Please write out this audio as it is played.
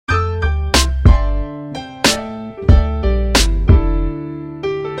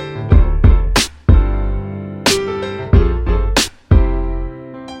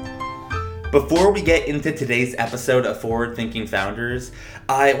Before we get into today's episode of Forward Thinking Founders,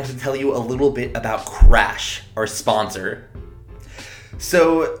 I want to tell you a little bit about Crash, our sponsor.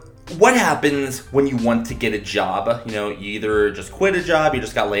 So, what happens when you want to get a job? You either just quit a job, you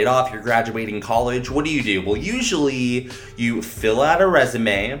just got laid off, you're graduating college. What do? Well, usually you fill out a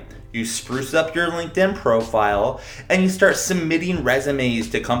resume, you spruce up your LinkedIn profile, and you start submitting resumes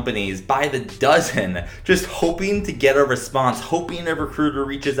to companies by the dozen, just hoping to get a response, hoping a recruiter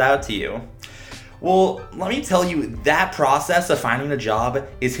reaches out to you. Well, let me tell you, that process of finding a job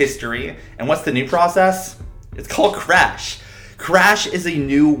is history. And what's the new process? It's called Crash. Crash is a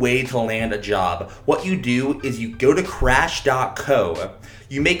new way to land a job. What you do is you go to crash.co,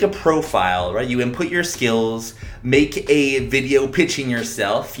 you make a profile, right? You input your skills, make a video pitching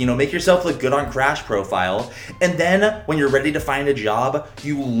yourself, make yourself look good on Crash profile, and then when you're ready to find a job,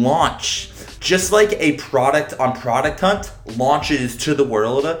 you launch. Just like a product on Product Hunt launches to the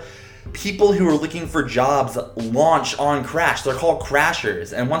world, people who are looking for jobs launch on Crash. They're called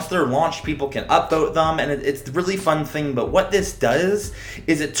Crashers. And once they're launched, people can upvote them. And it's a really fun thing. But what this does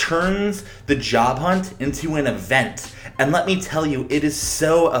is it turns the job hunt into an event. And let me tell you, it is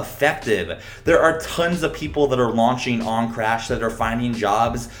so effective. There are tons of people that are launching on Crash that are finding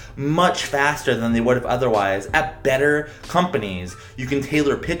jobs much faster than they would have otherwise at better companies. You can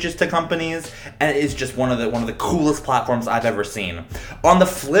tailor pitches to companies, and it is just one of the coolest platforms I've ever seen. On the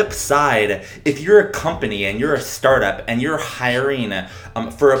flip side, if you're a company and you're a startup and you're hiring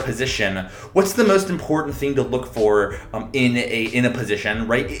for a position, what's the most important thing to look for in a position,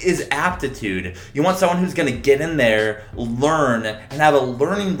 right? Is aptitude. You want someone who's going to get in there, learn, and have a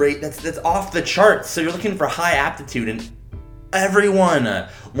learning rate that's off the charts. So you're looking for high aptitude, and everyone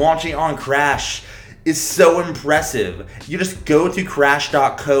launching on Crash is so impressive. You just go to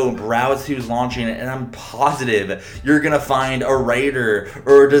crash.co, browse who's launching it, and I'm positive you're gonna find a writer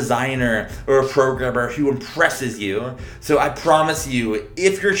or a designer or a programmer who impresses you. So I promise you,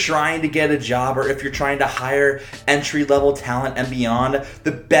 if you're trying to get a job or if you're trying to hire entry-level talent and beyond,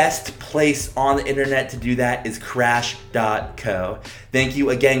 the best place on the internet to do that is crash.co. Thank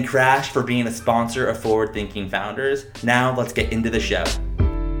you again, Crash, for being a sponsor of Forward Thinking Founders. Now let's get into the show.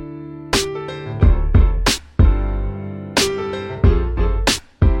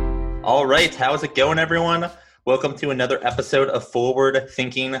 All right, how's it going, everyone? Welcome to another episode of Forward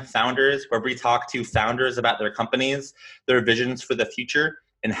Thinking Founders, where we talk to founders about their companies, their visions for the future,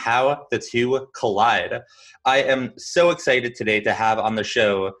 and how the two collide. I am so excited today to have on the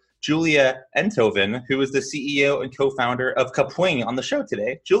show Julia Enthoven, who is the CEO and co-founder of Kapwing, on the show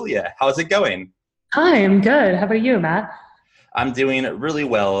today. Julia, how's it going? Hi, I'm good. How about you, Matt? I'm doing really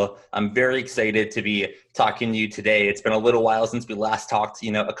well. I'm very excited to be talking to you today. It's been a little while since we last talked,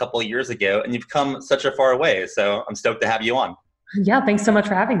 a couple of years ago, and you've come such a far way. So I'm stoked to have you on. Yeah, thanks so much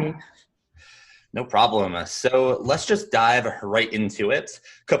for having me. No problem. So let's just dive right into it.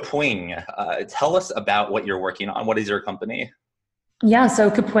 Kapwing, tell us about what you're working on. What is your company? Yeah, so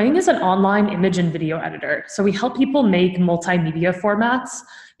Kapwing is an online image and video editor. So we help people make multimedia formats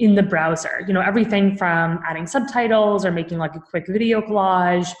in the browser. Everything from adding subtitles or making like a quick video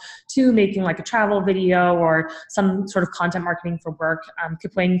collage to making like a travel video or some sort of content marketing for work.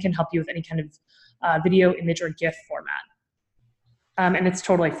 Kapwing can help you with any kind of video, image, or GIF format. And it's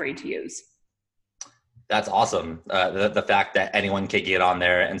totally free to use. That's awesome. The fact that anyone can get on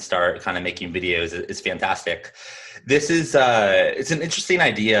there and start kind of making videos is fantastic. This is it's an interesting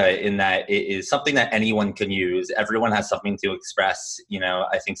idea in that it is something that anyone can use. Everyone has something to express.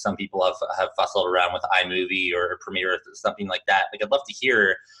 I think some people have fussed around with iMovie or Premiere or something like that. Like, I'd love to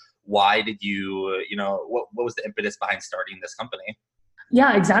hear, why did you, what was the impetus behind starting this company?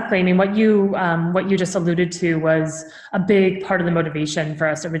 Yeah, exactly. I mean, what you just alluded to was a big part of the motivation for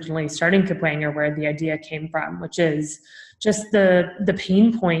us originally starting Kapwing, or where the idea came from, which is just the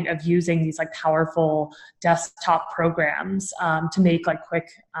pain point of using these like powerful desktop programs to make like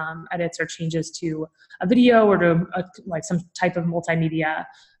quick edits or changes to a video or to like some type of multimedia.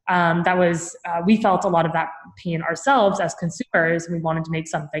 We felt a lot of that pain ourselves as consumers, and we wanted to make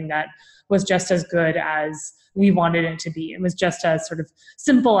something that was just as good as we wanted it to be. It was just as sort of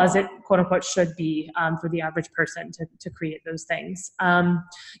simple as it, quote unquote, should be for the average person to create those things.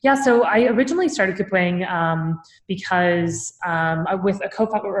 So I originally started Kapwing because with a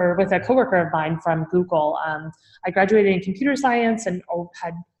coworker of mine from Google. I graduated in computer science and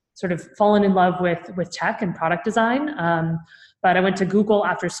had sort of fallen in love with tech and product design. But I went to Google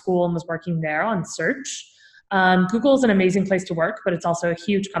after school and was working there on search. Google is an amazing place to work, but it's also a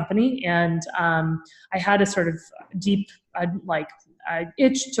huge company. And I had a sort of deep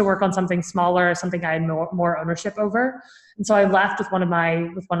itch to work on something smaller, something I had more ownership over. And so I left with one of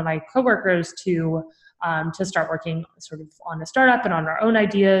my coworkers to start working sort of on a startup and on our own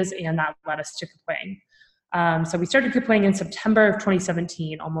ideas, and that led us to Kapwing. So we started Kapwing in September of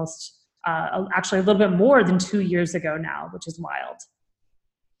 2017, almost actually a little bit more than 2 years ago now, which is wild.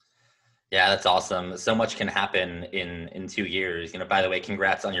 Yeah, that's awesome. So much can happen in 2 years. By the way,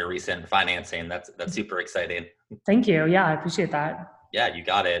 congrats on your recent financing. That's super exciting. Thank you. Yeah, I appreciate that. Yeah, you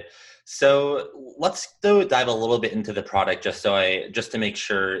got it. So let's though dive a little bit into the product just to make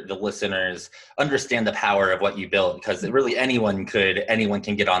sure the listeners understand the power of what you built, because really anyone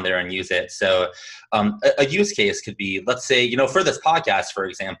can get on there and use it. So a use case could be, let's say, for this podcast, for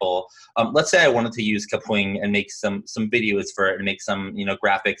example, let's say I wanted to use Kapwing and make some videos for it and make some,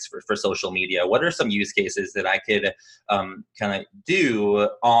 graphics for social media. What are some use cases that I could kind of do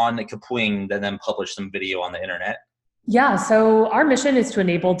on Kapwing and then publish some video on the internet? Yeah, so our mission is to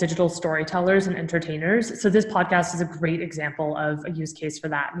enable digital storytellers and entertainers. So this podcast is a great example of a use case for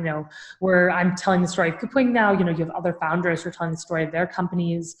that. Where I'm telling the story of Kapwing now, you have other founders who are telling the story of their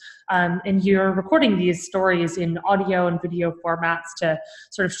companies, and you're recording these stories in audio and video formats to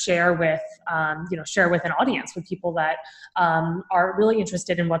sort of share with an audience, with people that are really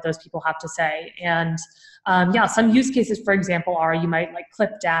interested in what those people have to say. And some use cases, for example, are you might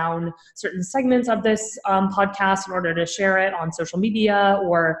clip down certain segments of this podcast in order to share it on social media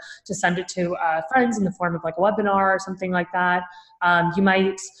or to send it to friends in the form of a webinar or something like that. You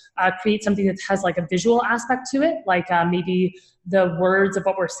might create something that has a visual aspect to it, maybe the words of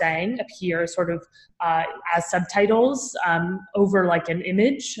what we're saying appear sort of as subtitles over an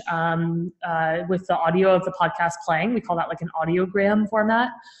image with the audio of the podcast playing. We call that an audiogram format.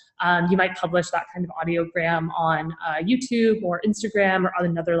 You might publish that kind of audiogram on YouTube or Instagram or on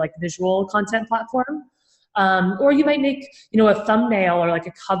another visual content platform. Or you might make, a thumbnail or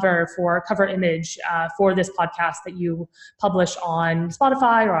a cover image for this podcast that you publish on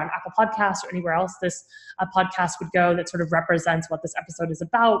Spotify or on Apple Podcasts or anywhere else this podcast would go, that sort of represents what this episode is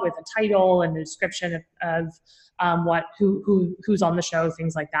about, with a title and a description of who's on the show,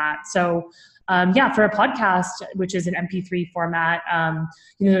 things like that. So for a podcast, which is an MP3 format,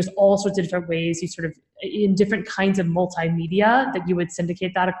 there's all sorts of different ways you sort of, in different kinds of multimedia, that you would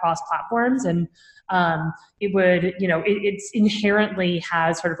syndicate that across platforms. And it would, it's inherently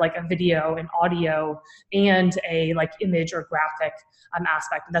has sort of a video and audio and a image or graphic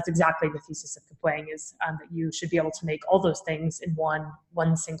aspect. And that's exactly the thesis of Kapwing, is that you should be able to make all those things in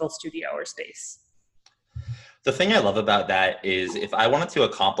one single studio or space. The thing I love about that is, if I wanted to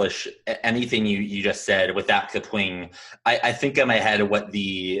accomplish anything you just said with that Kapwing, I think in my head what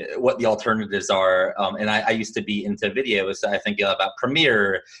the alternatives are. And I used to be into videos, so I think about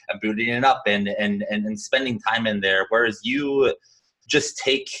Premiere and booting it up and spending time in there. Whereas you just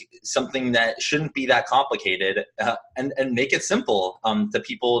take something that shouldn't be that complicated and make it simple to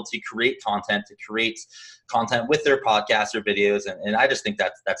people to create content with their podcasts or videos. And I just think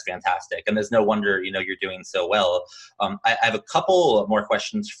that's fantastic. And there's no wonder, you're doing so well. I have a couple more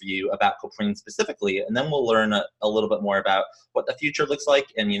questions for you about Kapwing specifically, and then we'll learn a little bit more about what the future looks like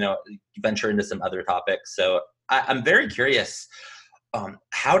and, venture into some other topics. So I'm very curious.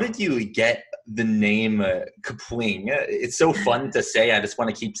 How did you get the name Kapwing? It's so fun to say. I just want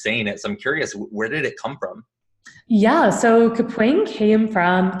to keep saying it. So I'm curious, where did it come from? Yeah, so Kapwing came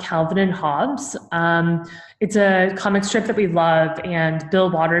from Calvin and Hobbes. It's a comic strip that we love, and Bill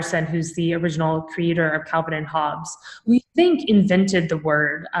Watterson, who's the original creator of Calvin and Hobbes, we think invented the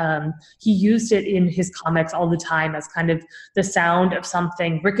word. He used it in his comics all the time as kind of the sound of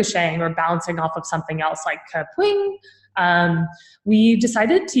something ricocheting or bouncing off of something else, like Kapwing. We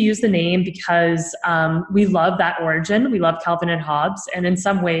decided to use the name because we love that origin. We love Calvin and Hobbes, and in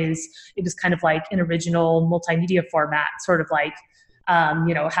some ways it was kind of like an original multimedia format, sort of like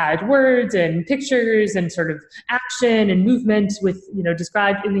had words and pictures and sort of action and movement with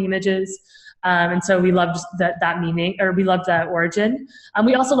described in the images. And so we loved that meaning, or we loved that origin.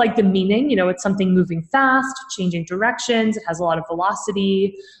 We also like the meaning. It's something moving fast, changing directions. It has a lot of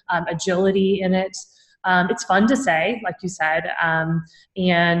velocity, agility in it. It's fun to say, like you said, and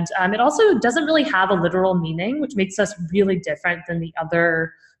it also doesn't really have a literal meaning, which makes us really different than the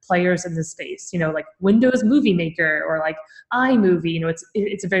other players in this space. Like Windows Movie Maker or like iMovie.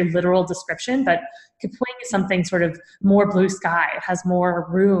 It's a very literal description, but Kapwing is something sort of more blue sky. It has more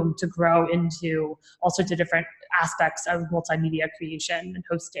room to grow into all sorts of different aspects of multimedia creation and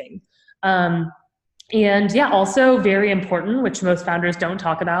hosting. And yeah, also very important, which most founders don't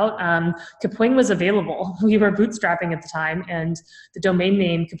talk about, Kapwing was available. We were bootstrapping at the time, and the domain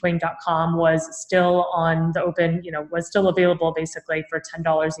name kapwing.com was still on the open, was still available basically for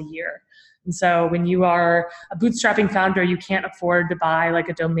 $10 a year. And so when you are a bootstrapping founder, you can't afford to buy like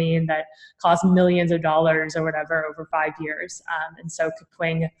a domain that costs millions of dollars or whatever over 5 years. And so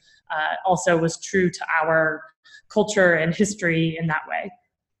Kapwing also was true to our culture and history in that way.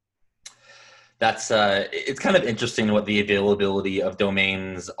 That's it's kind of interesting what the availability of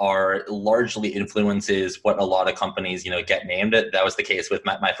domains are largely influences what a lot of companies, get named. That was the case with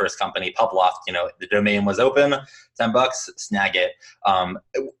my first company, Publoft. The domain was open, $10, snag it.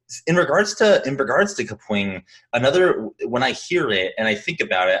 In regards to Kapwing, when I hear it and I think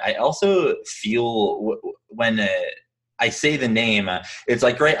about it, I also feel when I say the name, it's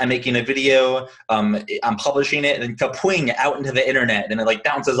like, great, I'm making a video, I'm publishing it, and kapwing out into the internet, and it like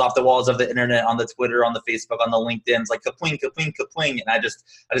bounces off the walls of the internet, on the Twitter, on the Facebook, on the LinkedIn. It's like kapwing, kapwing, kapwing, and I just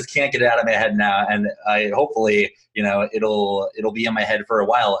can't get it out of my head now. And I hopefully, it'll be in my head for a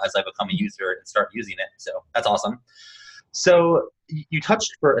while as I become a user and start using it. So that's awesome. So you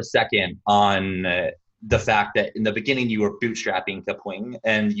touched for a second on the fact that in the beginning you were bootstrapping Kapwing,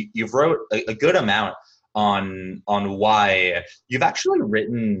 and you've wrote a good amount on why. You've actually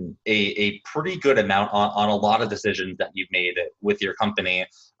written a pretty good amount on a lot of decisions that you've made with your company.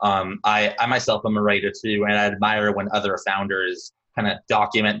 I myself am a writer too, and I admire when other founders kind of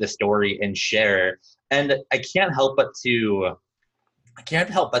document the story and share. And I can't help but to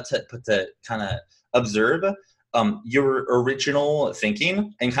kind of observe your original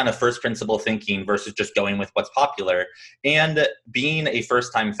thinking and kind of first principle thinking versus just going with what's popular. And being a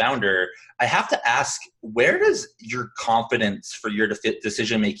first-time founder, I have to ask, where does your confidence for your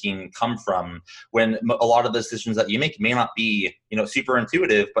decision-making come from when a lot of the decisions that you make may not be, super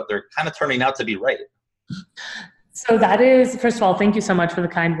intuitive, but they're kind of turning out to be right? So that is, first of all, thank you so much for the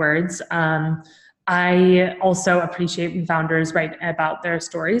kind words. I also appreciate when founders write about their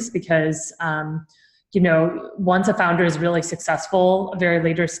stories because once a founder is really successful, a very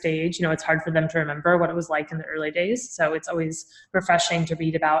later stage, it's hard for them to remember what it was like in the early days. So it's always refreshing to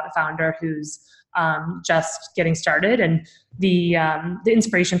read about a founder who's just getting started. And the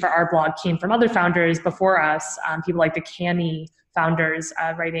inspiration for our blog came from other founders before us, people like the Canny founders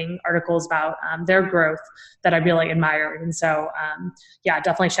writing articles about their growth that I really admired. And so,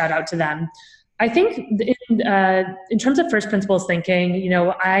 definitely shout out to them. I think in terms of first principles thinking,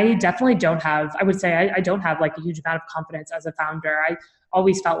 I definitely don't have, I would say I don't have like a huge amount of confidence as a founder. I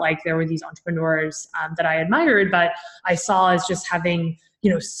always felt like there were these entrepreneurs that I admired, but I saw as just having,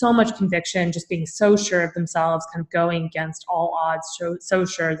 so much conviction, just being so sure of themselves, kind of going against all odds, so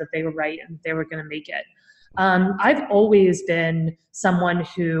sure that they were right and they were going to make it. I've always been someone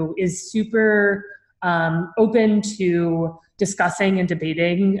who is super open to discussing and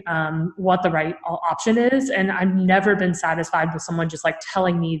debating what the right option is. And I've never been satisfied with someone just like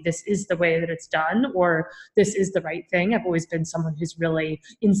telling me this is the way that it's done or this is the right thing. I've always been someone who's really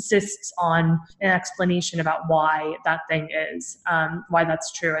insists on an explanation about why that thing is, why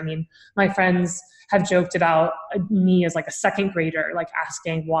that's true. I mean, my friends have joked about me as like a second grader, like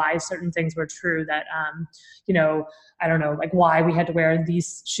asking why certain things were true that, I don't know, like why we had to wear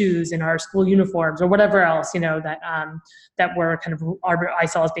these shoes in our school uniforms or whatever else, that were kind of, I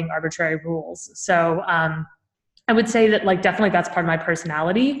saw as being arbitrary rules. So I would say that like definitely that's part of my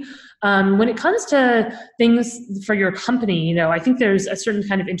personality. When it comes to things for your company, I think there's a certain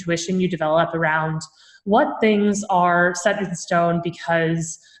kind of intuition you develop around what things are set in stone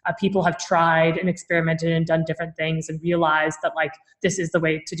because people have tried and experimented and done different things and realized that like this is the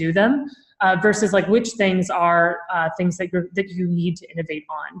way to do them, versus like which things are things that you need to innovate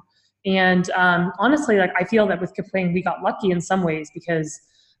on. And honestly, like I feel that with Kapwing, we got lucky in some ways because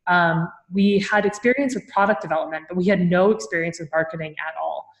we had experience with product development, but we had no experience with marketing at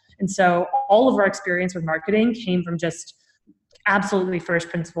all. And so all of our experience with marketing came from just absolutely first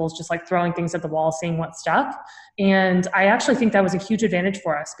principles, just like throwing things at the wall, seeing what stuck. And I actually think that was a huge advantage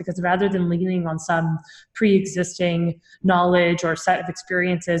for us because rather than leaning on some pre-existing knowledge or set of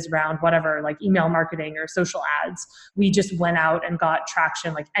experiences around whatever, like email marketing or social ads, we just went out and got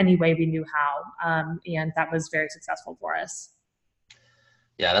traction like any way we knew how. And that was very successful for us.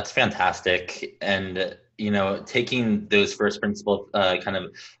 Yeah, that's fantastic. And, taking those first principle kind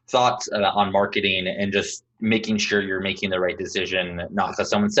of thoughts on marketing and just making sure you're making the right decision, not because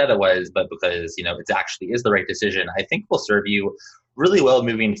someone said it was, but because, it actually is the right decision, I think will serve you really well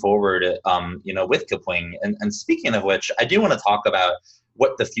moving forward, with Kapwing. And speaking of which, I do want to talk about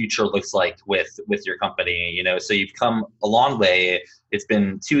what the future looks like with your company. So you've come a long way. It's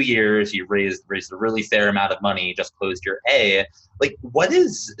been 2 years. You've raised a really fair amount of money. Just closed your A. Like, what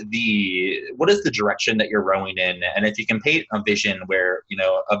is the direction that you're rowing in? And if you can paint a vision where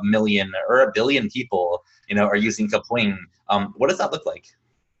 1 million or 1 billion people are using Kapwing, what does that look like?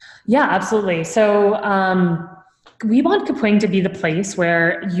 Yeah, absolutely. So we want Kapwing to be the place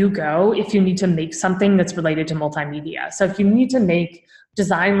where you go if you need to make something that's related to multimedia. So if you need to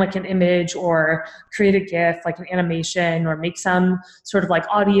design like an image or create a GIF, like an animation, or make some sort of like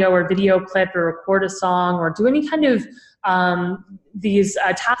audio or video clip, or record a song, or do any kind of these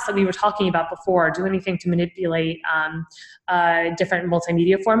tasks that we were talking about before, do anything to manipulate different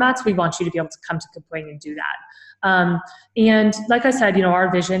multimedia formats, we want you to be able to come to Kapwing and do that. And like I said, our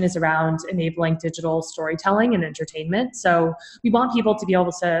vision is around enabling digital storytelling and entertainment. So we want people to be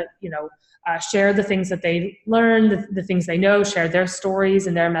able to, share the things that they learn, the things they know, share their stories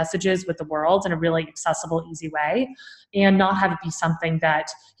and their messages with the world in a really accessible, easy way, and not have it be something that,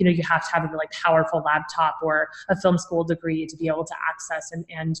 you have to have a really powerful laptop or a film school degree to be able to access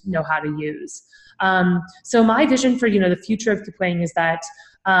and know how to use. So my vision for, the future of Kapwing is that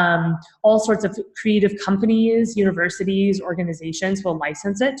all sorts of creative companies, universities, organizations will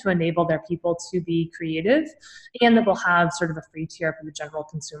license it to enable their people to be creative, and that we'll have sort of a free tier for the general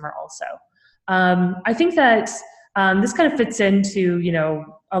consumer also. I think that this kind of fits into,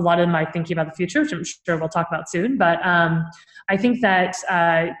 a lot of my thinking about the future, which I'm sure we'll talk about soon. But I think that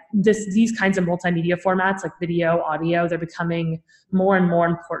these kinds of multimedia formats, like video, audio, they're becoming more and more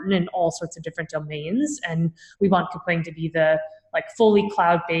important in all sorts of different domains. And we want Kapwing to be the fully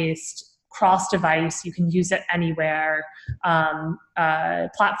cloud-based, cross-device, you can use it anywhere,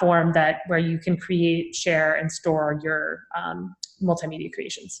 platform where you can create, share, and store your multimedia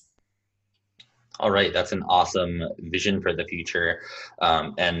creations. All right, that's an awesome vision for the future,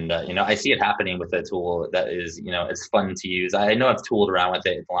 and I see it happening with a tool that is it's fun to use. I know I've tooled around with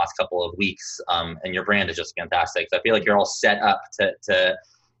it in the last couple of weeks, and your brand is just fantastic. So I feel like you're all set up to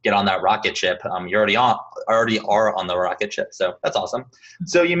get on that rocket ship. You already are on the rocket ship, so that's awesome.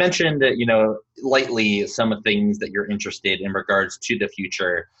 So you mentioned lightly some of the things that you're interested in regards to the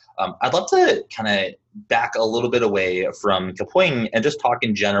future. I'd love to kind of back a little bit away from Kapwing and just talk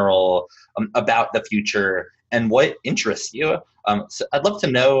in general about the future and what interests you. So I'd love to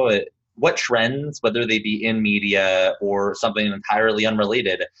know what trends, whether they be in media or something entirely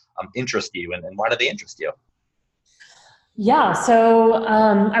unrelated, interest you, and why do they interest you? Yeah, so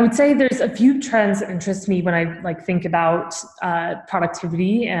I would say there's a few trends that interest me when I think about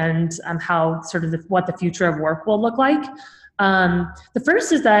productivity and how sort of what the future of work will look like. The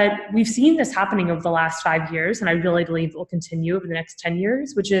first is that we've seen this happening over the last 5 years, and I really believe it will continue over the next 10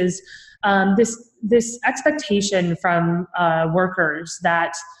 years, which is this expectation from workers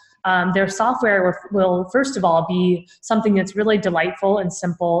that their software will, first of all, be something that's really delightful and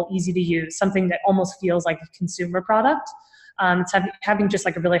simple, easy to use, something that almost feels like a consumer product. It's having just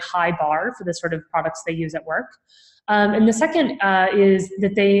a really high bar for the sort of products they use at work. And the second is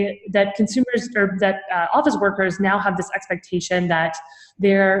that consumers or that office workers now have this expectation that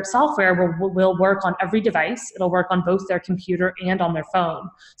their software will work on every device. It'll work on both their computer and on their phone,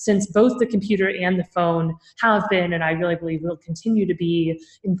 since both the computer and the phone have been, and I really believe will continue to be,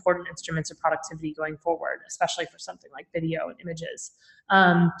 important instruments of productivity going forward, especially for something like video and images.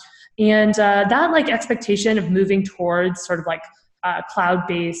 That expectation of moving towards sort of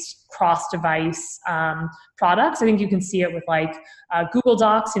cloud-based cross-device products. I think you can see it with Google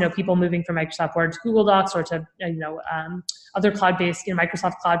Docs, people moving from Microsoft Word to Google Docs, or to other cloud-based,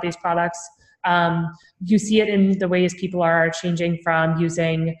 Microsoft cloud-based products. You see it in the ways people are changing from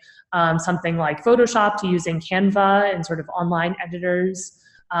using something like Photoshop to using Canva and sort of online editors.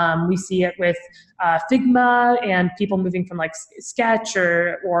 We see it with Figma and people moving from Sketch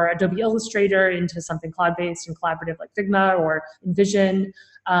or Adobe Illustrator into something cloud-based and collaborative like Figma or InVision,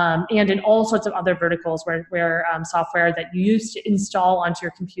 and in all sorts of other verticals where software that you used to install onto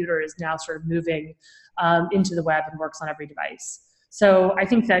your computer is now sort of moving into the web and works on every device. So I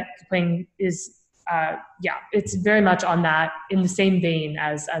think that Kapwing is, it's very much on that, in the same vein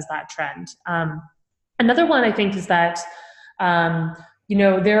as that trend. Another one I think is that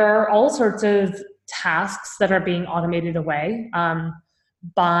there are all sorts of tasks that are being automated away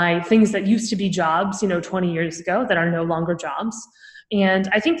by things that used to be jobs, 20 years ago, that are no longer jobs. And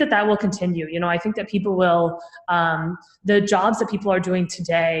I think that will continue. I think that people will, the jobs that people are doing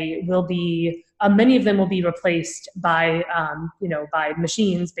today will be, many of them will be replaced by, by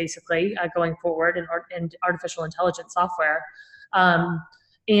machines, basically, going forward, and artificial intelligence software.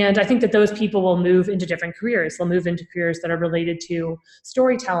 And I think that those people will move into different careers. They'll move into careers that are related to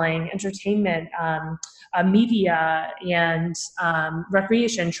storytelling, entertainment, media, and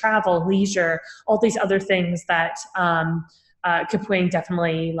recreation, travel, leisure, all these other things that Kapwing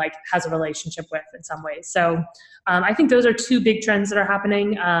definitely like has a relationship with in some ways. So I think those are two big trends that are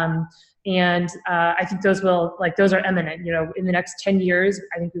happening. And I think those are eminent. In the next 10 years,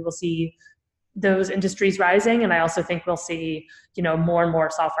 I think we will see those industries rising. And I also think we'll see, more and more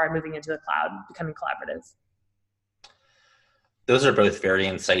software moving into the cloud, becoming collaborative. Those are both very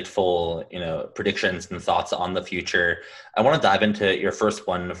insightful, predictions and thoughts on the future. I want to dive into your first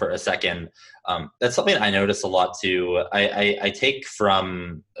one for a second. That's something I notice a lot too. I take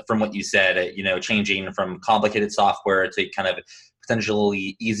from what you said, changing from complicated software to kind of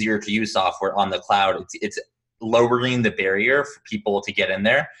potentially easier to use software on the cloud. It's lowering the barrier for people to get in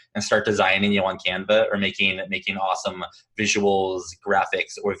there and start designing on Canva or making awesome visuals,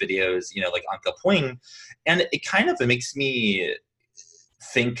 graphics, or videos, like on Kapwing. And it makes me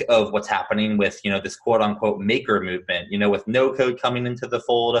think of what's happening with, this quote unquote maker movement, with no code coming into the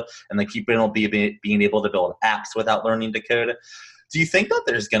fold and like people being able to build apps without learning to code. Do you think that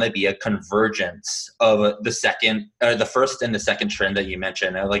there's going to be a convergence of the first and the second trend that you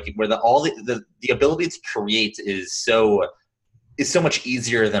mentioned, like where the ability to create is so much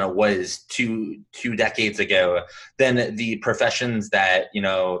easier than it was two decades ago? Then the professions that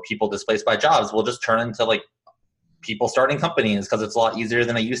people displaced by jobs will just turn into like people starting companies because it's a lot easier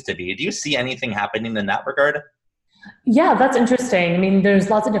than it used to be. Do you see anything happening in that regard? Yeah, that's interesting. I mean,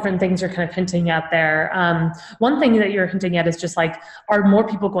 there's lots of different things you're kind of hinting at there. One thing that you're hinting at is just like, are more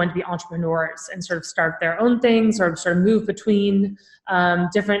people going to be entrepreneurs and sort of start their own things or sort of move between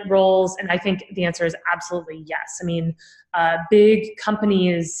different roles? And I think the answer is absolutely yes. I mean, big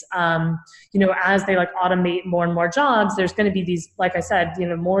companies, as they like automate more and more jobs, there's going to be these, like I said,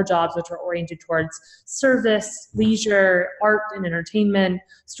 more jobs which are oriented towards service, leisure, art and entertainment,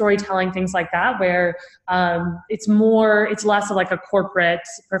 storytelling, things like that, where it's less of like a corporate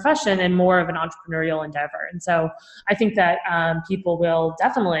profession and more of an entrepreneurial endeavor. And so I think that people will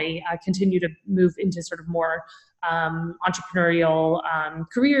definitely continue to move into sort of more entrepreneurial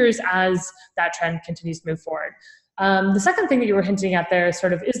careers as that trend continues to move forward. The second thing that you were hinting at there is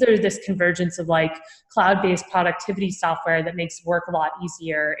sort of, is there this convergence of like cloud-based productivity software that makes work a lot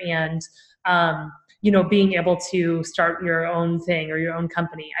easier and, being able to start your own thing or your own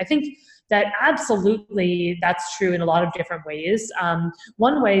company? I think that absolutely that's true in a lot of different ways.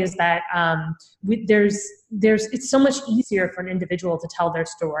 One way is that it's so much easier for an individual to tell their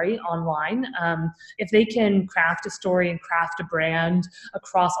story online. If they can craft a story and craft a brand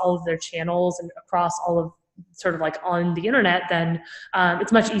across all of their channels and across all of sort of like on the internet, then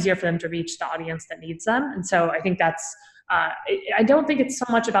it's much easier for them to reach the audience that needs them. And so I think that's, I don't think it's so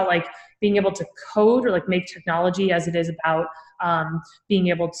much about like being able to code or like make technology as it is about being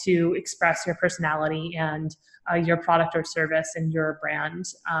able to express your personality and your product or service and your brand.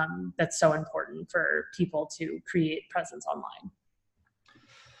 That's so important for people to create presence online.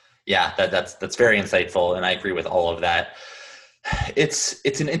 Yeah, that's very insightful, and I agree with all of that.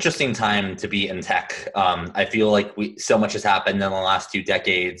 It's an interesting time to be in tech. I feel like so much has happened in the last 2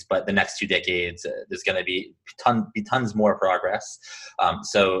 decades, but the next 2 decades there's going to be tons more progress.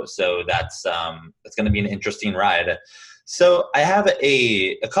 So that's it's going to be an interesting ride. So I have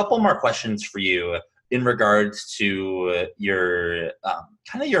a couple more questions for you in regards to your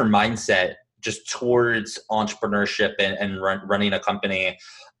kind of your mindset just towards entrepreneurship and running a company.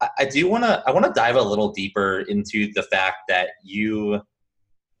 I want to dive a little deeper into the fact that you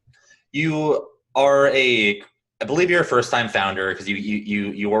are I believe you're a first-time founder because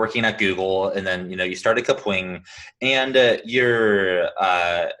you were working at Google, and then you started Kapwing, and and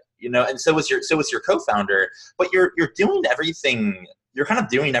so was your co-founder, but you're doing everything. You're kind of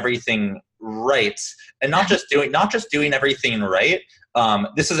doing everything right, and not just doing everything right.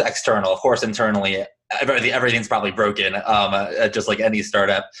 This is external, of course. Internally, everything's probably broken, just like any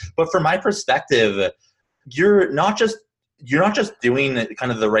startup. But from my perspective, you're not just doing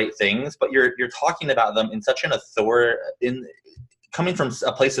kind of the right things, but you're talking about them in such an coming from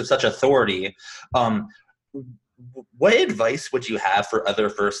a place of such authority. What advice would you have for other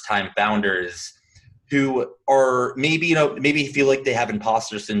first-time founders who are maybe feel like they have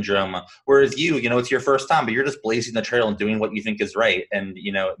imposter syndrome, whereas it's your first time, but you're just blazing the trail and doing what you think is right, and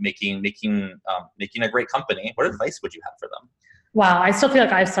making a great company? What advice would you have for them? Wow, I still feel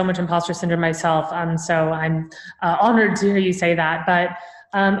like I have so much imposter syndrome myself, so I'm honored to hear you say that. But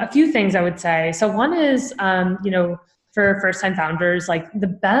a few things I would say. So one is, for first-time founders, like the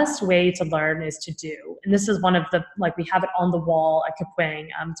best way to learn is to do. And this is one of the, like we have it on the wall at Kapwing.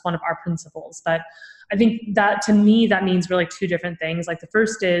 It's one of our principles. But I think that to me, that means really two different things. Like the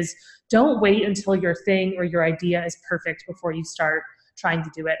first is don't wait until your thing or your idea is perfect before you start trying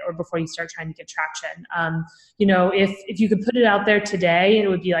to do it or before you start trying to get traction. If you could put it out there today and it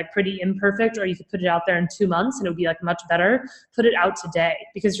would be like pretty imperfect, or you could put it out there in 2 months and it would be like much better, put it out today,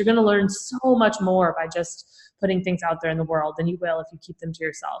 because you're going to learn so much more by just putting things out there in the world than you will if you keep them to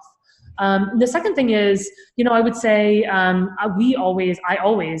yourself. The second thing is, I would say I always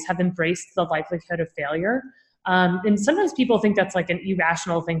have embraced the likelihood of failure. And sometimes people think that's like an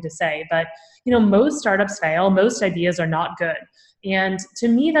irrational thing to say, but most startups fail, most ideas are not good. And to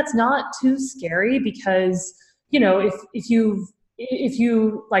me, that's not too scary, because if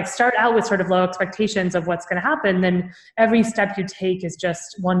you like start out with sort of low expectations of what's going to happen, then every step you take is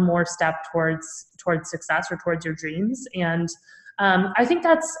just one more step towards success or towards your dreams. And I think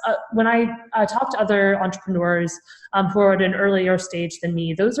that's when I talk to other entrepreneurs who are at an earlier stage than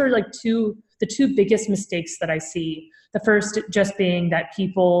me, those are like the two biggest mistakes that I see. The first just being that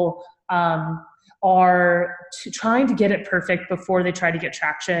people are trying to get it perfect before they try to get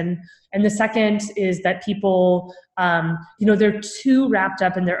traction. And the second is that people, they're too wrapped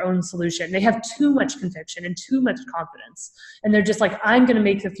up in their own solution. They have too much conviction and too much confidence. And they're just like, I'm going to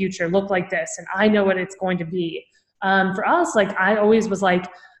make the future look like this, and I know what it's going to be. For us, like I always was like,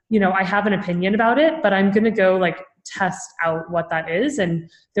 I have an opinion about it, but I'm going to go like test out what that is. And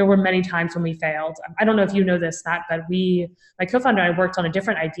there were many times when we failed. I don't know if you know this, Matt, but my co-founder and I worked on a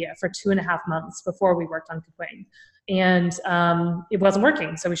different idea for 2.5 months before we worked on Kapwing. And it wasn't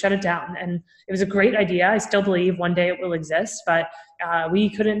working, so we shut it down. And it was a great idea. I still believe one day it will exist, but we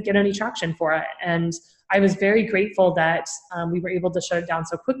couldn't get any traction for it. And I was very grateful that we were able to shut it down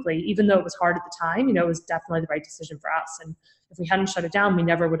so quickly, even though it was hard at the time. It was definitely the right decision for us. And if we hadn't shut it down, we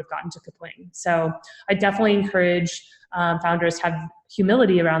never would have gotten to Kapwing. So I definitely encourage founders to have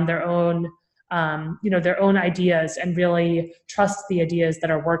humility around their own ideas, and really trust the ideas that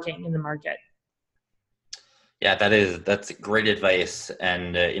are working in the market. Yeah, that's great advice,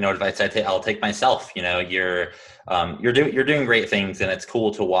 and advice I'll take myself. You're doing great things, and it's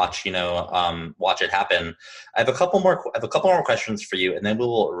cool to watch watch it happen. I have a couple more questions for you, and then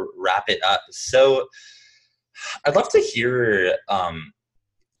we'll wrap it up. So I'd love to hear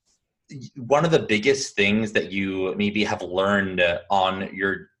one of the biggest things that you maybe have learned on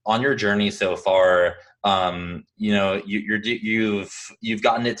your journey so far. You've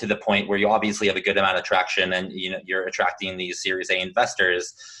gotten it to the point where you obviously have a good amount of traction, and you're attracting these Series A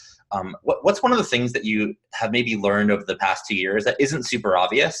investors. What's one of the things that you have maybe learned over the past 2 years that isn't super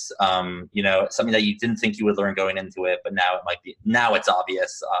obvious? Something that you didn't think you would learn going into it, but now it's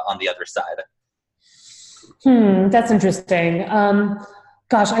obvious on the other side. That's interesting.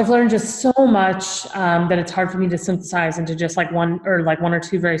 Gosh, I've learned just so much that it's hard for me to synthesize into just like one or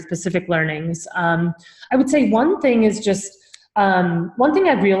two very specific learnings. I would say one thing is just, one thing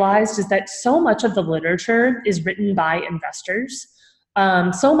I've realized is that so much of the literature is written by investors.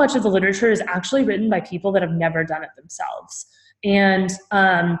 So much of the literature is actually written by people that have never done it themselves. And,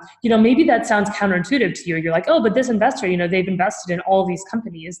 maybe that sounds counterintuitive to you. You're like, oh, but this investor, they've invested in all these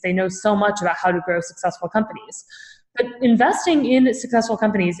companies. They know so much about how to grow successful companies. But investing in successful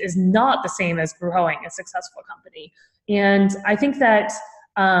companies is not the same as growing a successful company. And I think that,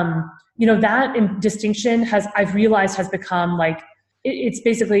 that distinction I've realized has become like, it's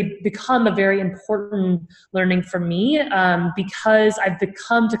basically become a very important learning for me, because I've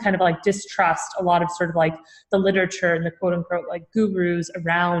become to kind of like distrust a lot of sort of like the literature and the quote unquote like gurus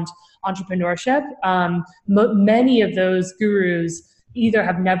around entrepreneurship. Many of those gurus either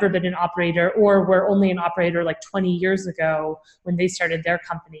have never been an operator or were only an operator like 20 years ago when they started their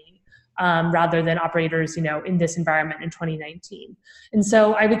company, rather than operators, in this environment in 2019. And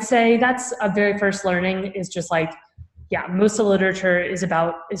so I would say that's a very first learning, is just like, yeah, most of the literature is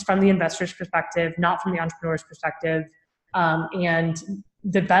from the investor's perspective, not from the entrepreneur's perspective. And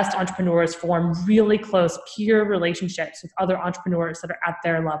the best entrepreneurs form really close peer relationships with other entrepreneurs that are at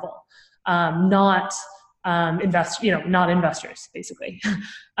their level, not investors, basically.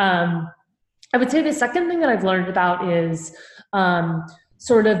 I would say the second thing that I've learned about is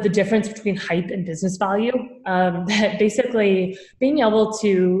sort of the difference between hype and business value. That basically being able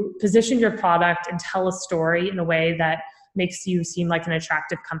to position your product and tell a story in a way that makes you seem like an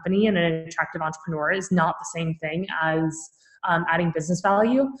attractive company and an attractive entrepreneur is not the same thing as adding business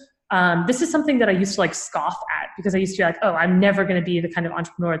value. This is something that I used to like scoff at, because I used to be like, oh, I'm never going to be the kind of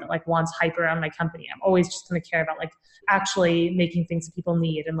entrepreneur that like wants hype around my company. I'm always just going to care about like actually making things that people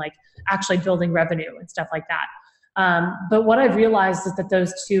need and like actually building revenue and stuff like that. But what I've realized is that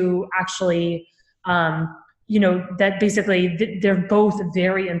those two actually, that basically they're both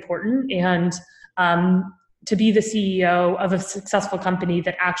very important. And to be the CEO of a successful company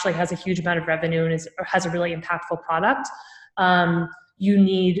that actually has a huge amount of revenue and has a really impactful product, you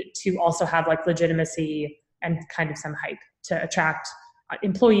need to also have like legitimacy and kind of some hype to attract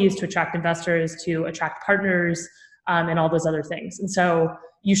employees, to attract investors, to attract partners, and all those other things. And so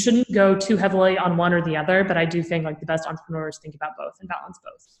you shouldn't go too heavily on one or the other, but I do think like the best entrepreneurs think about both and balance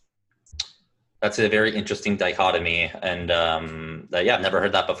both. That's a very interesting dichotomy, and I've never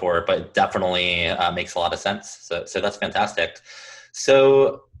heard that before, but it definitely makes a lot of sense. So that's fantastic.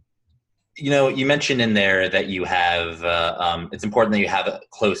 So, you mentioned in there that you have, it's important that you have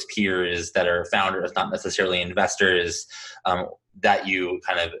close peers that are founders, not necessarily investors, that you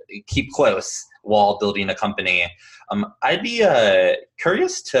kind of keep close while building a company. I'd be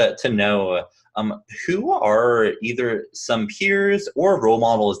curious to know who are either some peers or role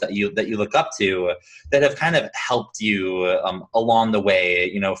models that you look up to that have kind of helped you along the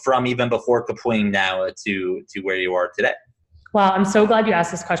way, from even before Kapwing now to where you are today. Well, I'm so glad you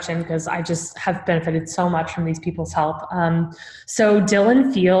asked this question because I just have benefited so much from these people's help. So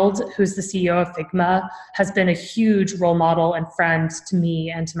Dylan Field, who's the CEO of Figma, has been a huge role model and friend to me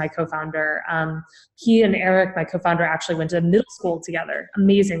and to my co-founder. He and Eric, my co-founder, actually went to middle school together,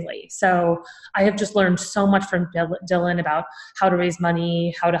 amazingly. So I have just learned so much from Dylan about how to raise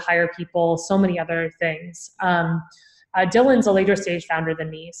money, how to hire people, so many other things. Dylan's a later stage founder than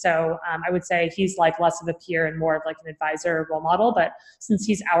me. So I would say he's like less of a peer and more of like an advisor role model. But since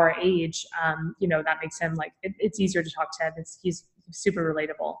he's our age, that makes him like, it's easier to talk to him. He's super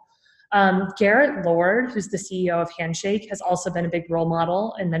relatable. Garrett Lord, who's the CEO of Handshake, has also been a big role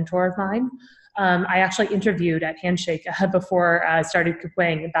model and mentor of mine. I actually interviewed at Handshake before I started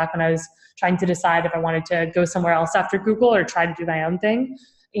Kapwing, back when I was trying to decide if I wanted to go somewhere else after Google or try to do my own thing.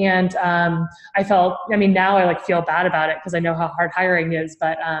 And I felt, now I like feel bad about it because I know how hard hiring is,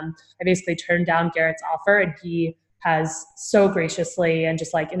 but I basically turned down Garrett's offer, and he has so graciously and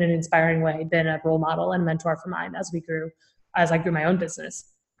just like in an inspiring way been a role model and mentor for mine as I grew my own business.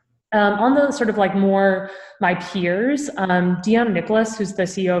 On the sort of like more my peers, Dion Nicholas, who's the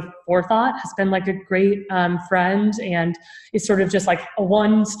CEO of Forethought, has been like a great friend and is sort of just like a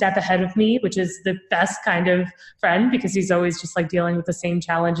one step ahead of me, which is the best kind of friend because he's always just like dealing with the same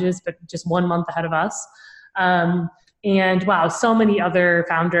challenges, but just 1 month ahead of us. And wow, so many other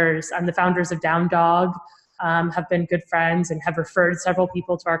founders, the founders of Down Dog have been good friends and have referred several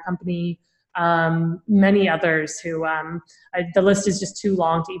people to our company. Many others who, the list is just too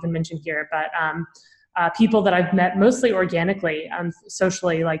long to even mention here, but people that I've met mostly organically,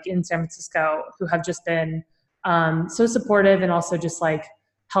 socially, like in San Francisco, who have just been so supportive and also just like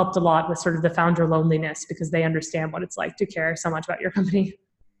helped a lot with sort of the founder loneliness because they understand what it's like to care so much about your company.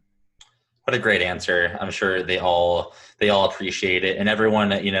 What a great answer. I'm sure they all appreciate it. And everyone,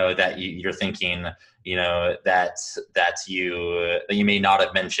 that you're thinking, that you may not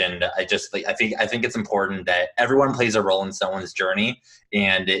have mentioned. I think it's important that everyone plays a role in someone's journey.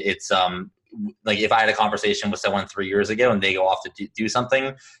 And it's, like if I had a conversation with someone 3 years ago and they go off to do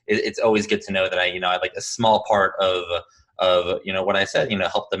something, it's always good to know that I like a small part of what I said,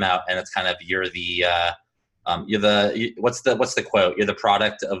 help them out. And it's kind of, what's the quote? You're the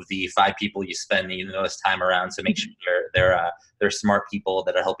product of the 5 people you spend this time around. So make sure they're smart people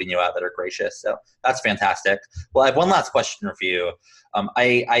that are helping you out, that are gracious. So that's fantastic. Well, I have one last question for you.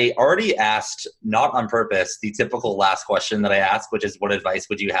 I already asked, not on purpose, the typical last question that I ask, which is, what advice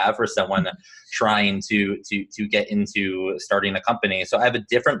would you have for someone trying to get into starting a company? So I have a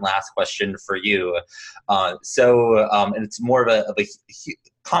different last question for you. And it's more of a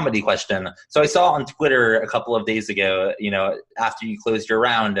comedy question. So I saw on Twitter a couple of days ago, after you closed your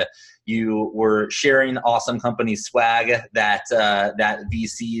round, you were sharing awesome company swag that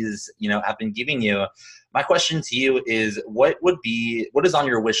VCs, have been giving you. My question to you is, what is on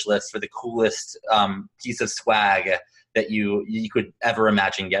your wish list for the coolest piece of swag that you could ever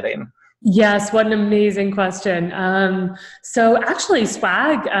imagine getting? Yes, what an amazing question. So actually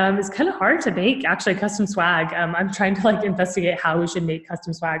swag is kind of hard to make, actually custom swag. I'm trying to investigate how we should make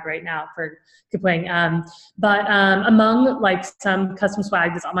custom swag right now for Kapwing. But among some custom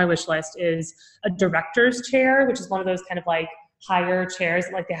swag that's on my wish list is a director's chair, which is one of those kind of higher chairs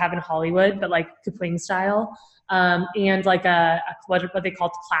like they have in Hollywood, but like Kapwing style. And like what they call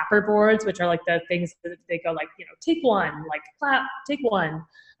clapper boards, which are like the things that they go like, take one, like clap, take one,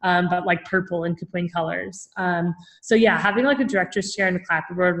 but like purple and Kapwing colors. So yeah, having like a director's chair and a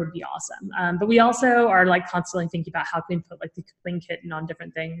clapperboard would be awesome. But we also are like constantly thinking about how can we put like the Kapwing kitten on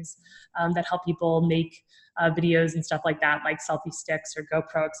different things that help people make videos and stuff like that, like selfie sticks or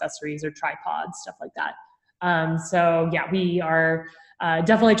GoPro accessories or tripods, stuff like that. So yeah, we are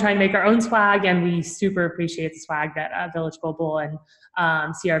definitely trying to make our own swag, and we super appreciate the swag that Village Global and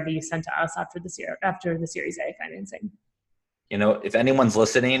CRV sent to us after the Series A financing. If anyone's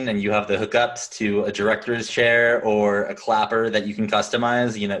listening and you have the hookups to a director's chair or a clapper that you can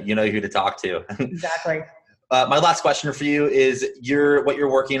customize, you know who to talk to. Exactly. My last question for you is what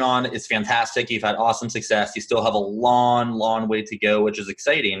you're working on is fantastic. You've had awesome success. You still have a long way to go, which is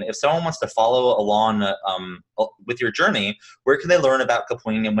exciting. If someone wants to follow along with your journey, where can they learn about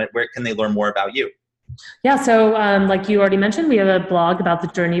Kapwing and where can they learn more about you? Yeah, so like you already mentioned, we have a blog about the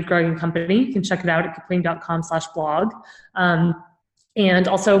journey of growing a company. You can check it out at kapwing.com/blog. And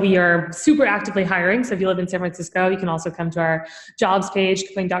also we are super actively hiring. So if you live in San Francisco, you can also come to our jobs page,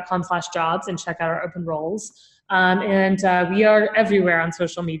 kapwing.com/jobs, and check out our open roles. And we are everywhere on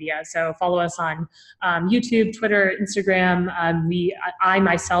social media. So follow us on YouTube, Twitter, Instagram. I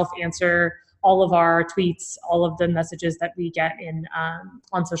myself answer all of our tweets, all of the messages that we get in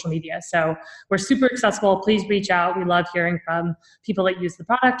on social media. So we're super accessible. Please reach out. We love hearing from people that use the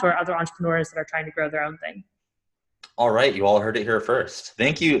product or other entrepreneurs that are trying to grow their own thing. All right. You all heard it here first.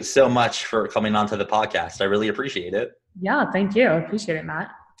 Thank you so much for coming on to the podcast. I really appreciate it. Yeah, thank you. I appreciate it,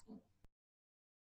 Matt.